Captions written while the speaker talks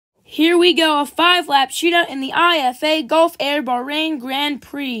Here we go, a 5-lap shootout in the IFA Gulf Air Bahrain Grand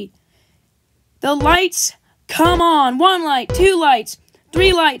Prix. The lights come on. 1 light, 2 lights,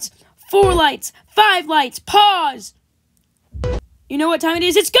 3 lights, 4 lights, 5 lights. Pause. You know what time it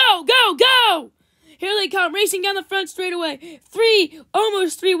is? It's go, go, go! Here they come, racing down the front straightaway.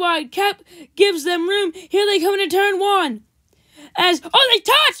 Almost three wide. Cap gives them room. Here they come into turn 1. They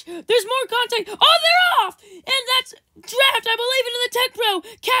touch! There's more contact. Oh, they're off! And that's Draft, I believe, into the Tech Pro.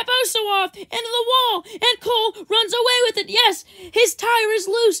 Cap also off, into the wall. And Cole runs away with it. Yes, his tire is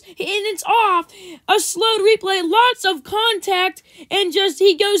loose, and it's off. A slowed replay, lots of contact, and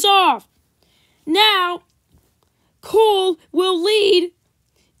he goes off. Now, Cole will lead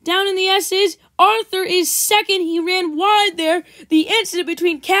down in the S's. Arthur is second. He ran wide there. The incident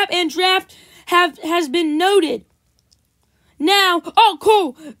between Cap and Draft has been noted. Now,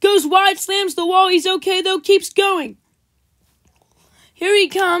 Cole goes wide, slams the wall. He's okay, though, keeps going. Here he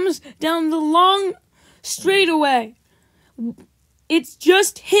comes down the long straightaway. It's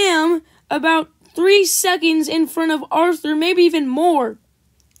just him about 3 seconds in front of Arthur, maybe even more.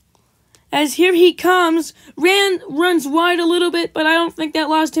 As here he comes, runs wide a little bit, but I don't think that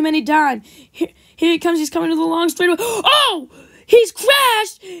lost him any time. Here he comes, he's coming to the long straightaway. Oh! He's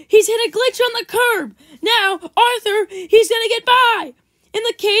crashed! He's hit a glitch on the curb! Now, Arthur, he's gonna get by! In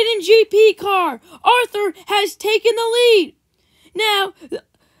the Caden GP car, Arthur has taken the lead! Now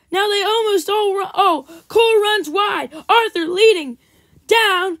they almost all run. Cole runs wide. Arthur leading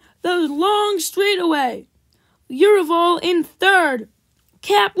down the long straightaway. Urival in third.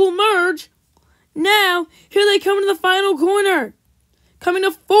 Cap will merge. Now, here they come to the final corner. Coming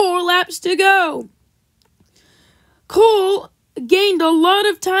to 4 laps to go. Cole gained a lot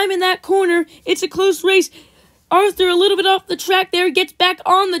of time in that corner. It's a close race. Arthur a little bit off the track there, gets back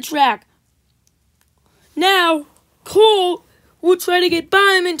on the track. Now, Cole will try to get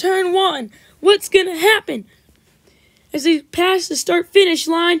by him in turn 1. What's going to happen? As they pass the start-finish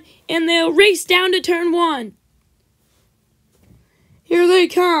line, and they'll race down to turn 1. Here they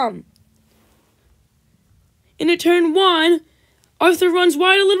come. Into turn 1, Arthur runs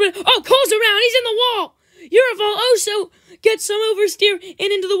wide a little bit. Cole's around. He's in the wall. Urival also gets some oversteer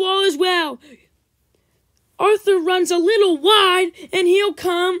and into the wall as well. Arthur runs a little wide, and he'll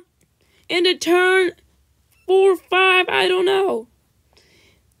come into turn 4, 5, I don't know.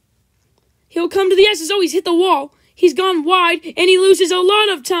 He'll come to the S's. He's hit the wall. He's gone wide, and he loses a lot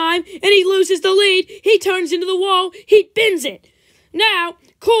of time, and he loses the lead. He turns into the wall. He bends it. Now,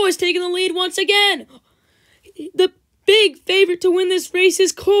 Cole has taken the lead once again. The big favorite to win this race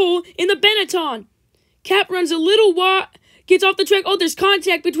is Cole in the Benetton. Cap runs a little wide, gets off the track. There's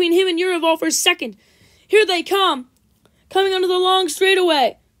contact between him and Urival for a second. Here they come, coming onto the long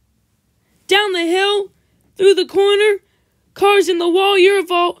straightaway. Down the hill, through the corner, cars in the wall.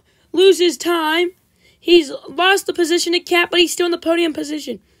 Urival loses time. He's lost the position to Cap, but he's still in the podium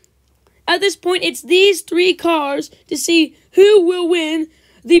position. At this point, it's these 3 cars to see who will win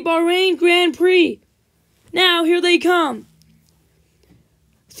the Bahrain Grand Prix. Now, here they come.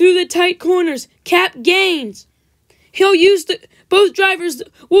 Through the tight corners, Cap gains. Both drivers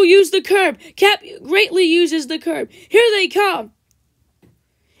will use the curb. Cap greatly uses the curb. Here they come.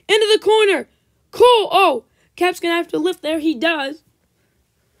 Into the corner. Cole, Cap's going to have to lift there. He does.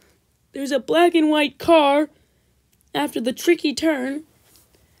 There's a black and white car after the tricky turn.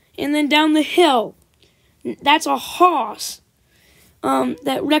 And then down the hill. That's a Haas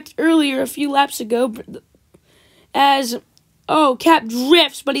that wrecked earlier a few laps ago. Cap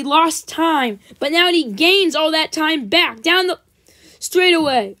drifts, but he lost time. But now he gains all that time back. Down the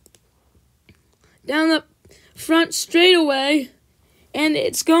straightaway. Down the front straightaway. And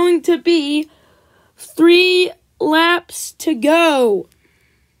it's going to be 3 laps to go.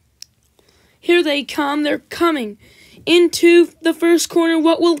 Here they come. They're coming into the first corner.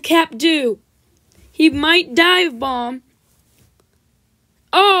 What will Cap do? He might dive bomb.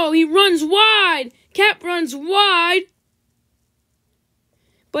 He runs wide. Cap runs wide.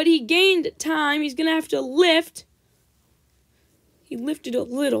 But he gained time. He's going to have to lift. He lifted a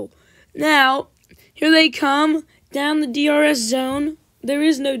little. Now, here they come down the DRS zone. There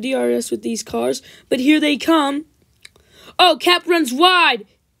is no DRS with these cars. But here they come. Cap runs wide.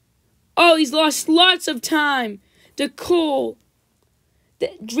 He's lost lots of time to Cole.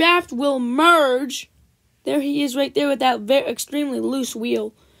 The Draft will merge. There he is right there with that extremely loose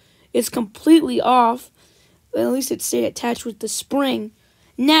wheel. It's completely off. But at least it stayed attached with the spring.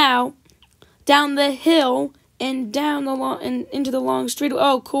 Now, down the hill and down the and into the long straight.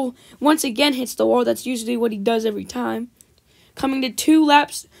 Cole once again hits the wall. That's usually what he does every time. Coming to 2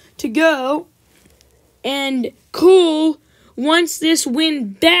 laps to go. And Cole wants this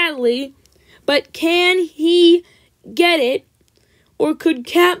win badly, but can he get it? Or could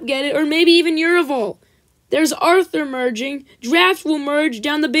Cap get it? Or maybe even Urival? There's Arthur merging. Draft will merge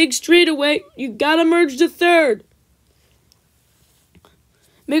down the big straightaway. You gotta merge to third.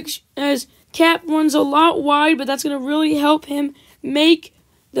 As Cap runs a lot wide, but that's gonna really help him make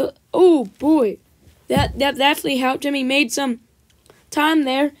the... Oh, boy. That definitely helped him. He made some time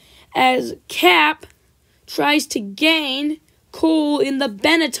there as Cap tries to gain Cole in the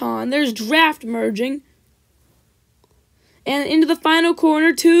Benetton. There's Draft merging. And into the final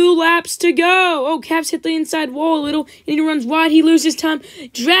corner, 2 laps to go. Oh, Cap's hit the inside wall a little, and he runs wide. He loses time.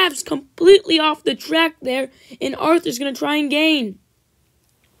 Draft's completely off the track there, and Arthur's going to try and gain.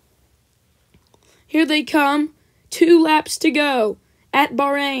 Here they come. 2 laps to go at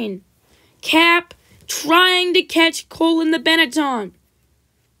Bahrain. Cap trying to catch Cole in the Benetton.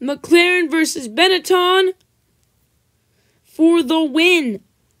 McLaren versus Benetton for the win.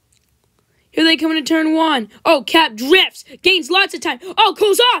 Here they come into turn 1. Oh, Cap drifts. Gains lots of time. Oh,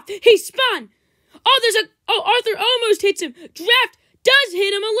 Cole's off. He spun. Arthur almost hits him. Draft does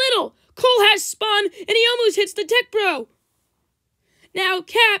hit him a little. Cole has spun, and he almost hits the Tech Pro. Now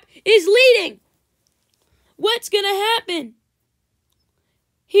Cap is leading. What's going to happen?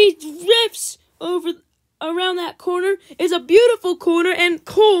 He drifts around that corner. It's a beautiful corner, and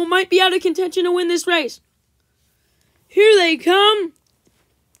Cole might be out of contention to win this race. Here they come.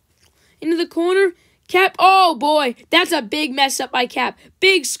 Into the corner. Cap. Oh, boy. That's a big mess up by Cap.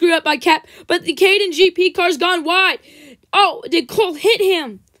 Big screw up by Cap. But the Caden GP car's gone wide. Oh, did Cole hit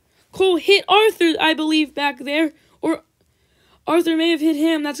him? Cole hit Arthur, I believe, back there. Or Arthur may have hit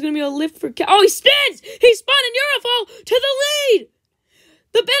him. That's going to be a lift for Cap. Oh, he spins! He spun and Eurofall to the lead!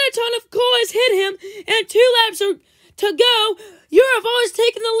 The Benetton of Cole has hit him, and 2 laps are to go. Eurofall has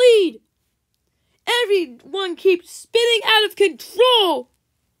taken the lead. Everyone keeps spinning out of control.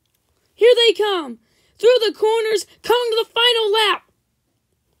 Here they come. Through the corners, coming to the final lap.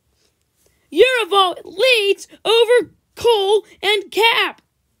 Urival leads over Cole and Cap.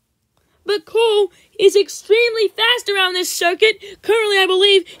 But Cole is extremely fast around this circuit. Currently, I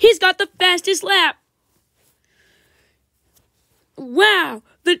believe he's got the fastest lap. Wow.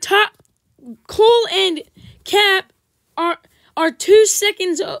 The top... Cole and Cap are 2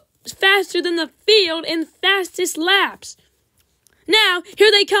 seconds faster than the field in fastest laps. Now,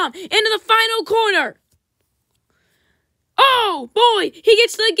 here they come, into the final corner. Oh, boy, he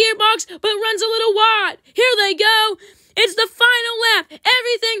gets to the gearbox, but runs a little wide. Here they go. It's the final lap.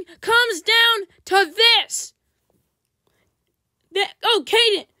 Everything comes down to this.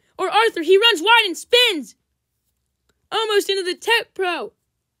 Caden, or Arthur, he runs wide and spins. Almost into the Tech Pro.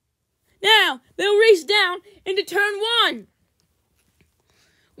 Now, they'll race down into turn 1.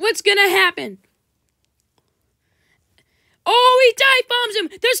 What's going to happen? Oh, he dive bombs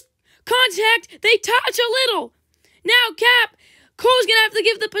him. There's contact. They touch a little. Now, Cole's going to have to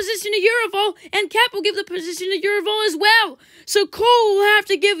give the position to Urival, and Cap will give the position to Urival as well. So Cole will have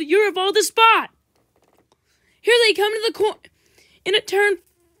to give Urival the spot. Here they come to the corner. In a turn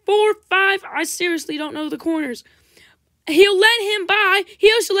 4, 5. I seriously don't know the corners. He'll let him by.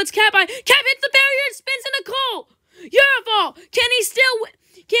 He also lets Cap by. Cap hits the barrier and spins into Cole. Urival, can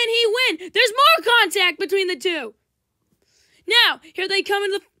he win? There's more contact between the two. Now, here they come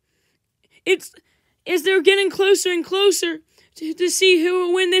in they're getting closer and closer to see who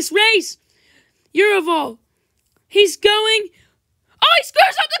will win this race. Urival, he's going. Oh, he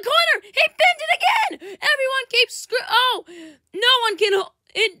screws up the corner. He pinned it again. Everyone keeps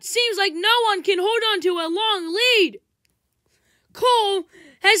it seems like no one can hold on to a long lead. Cole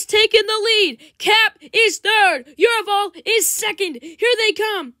has taken the lead. Cap is third. Urival is second. Here they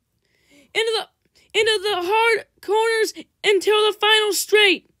come. Into the hard corners until the final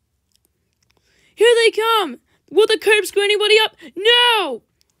straight. Here they come. Will the curb screw anybody up? No.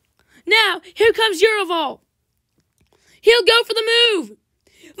 Now, here comes Urival. He'll go for the move.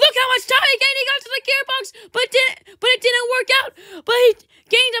 Look how much time he gained. He got to the gearbox, but it didn't work out. But he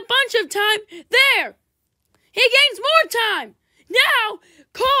gained a bunch of time there. He gains more time. Now,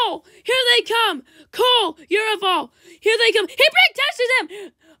 Cole, here they come. Cole, Urival, here they come. He brake tested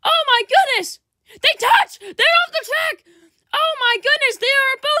him. Oh, my goodness. They touch. They're off the track. Oh, my goodness. They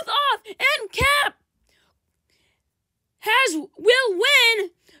are both off. And Cap will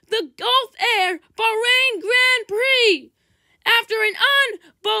win the Gulf Air Bahrain Grand Prix after an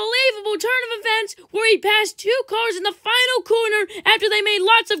unbelievable turn of events where he passed 2 cars in the final corner after they made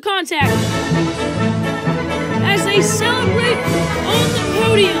lots of contact. As they celebrate on the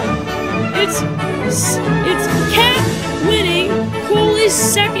podium, it's Cap winning, Cole is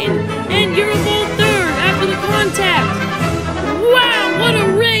second, and Urival third after the contact. What a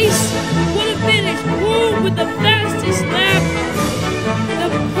race! What a finish! Woo, with the fastest lap. The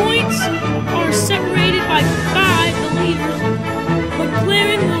points are separated by 5, the leaders.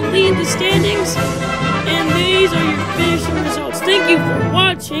 McLaren will lead the standings, and these are your finishing results. Thank you for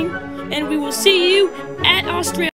watching, and we will see you at Australia.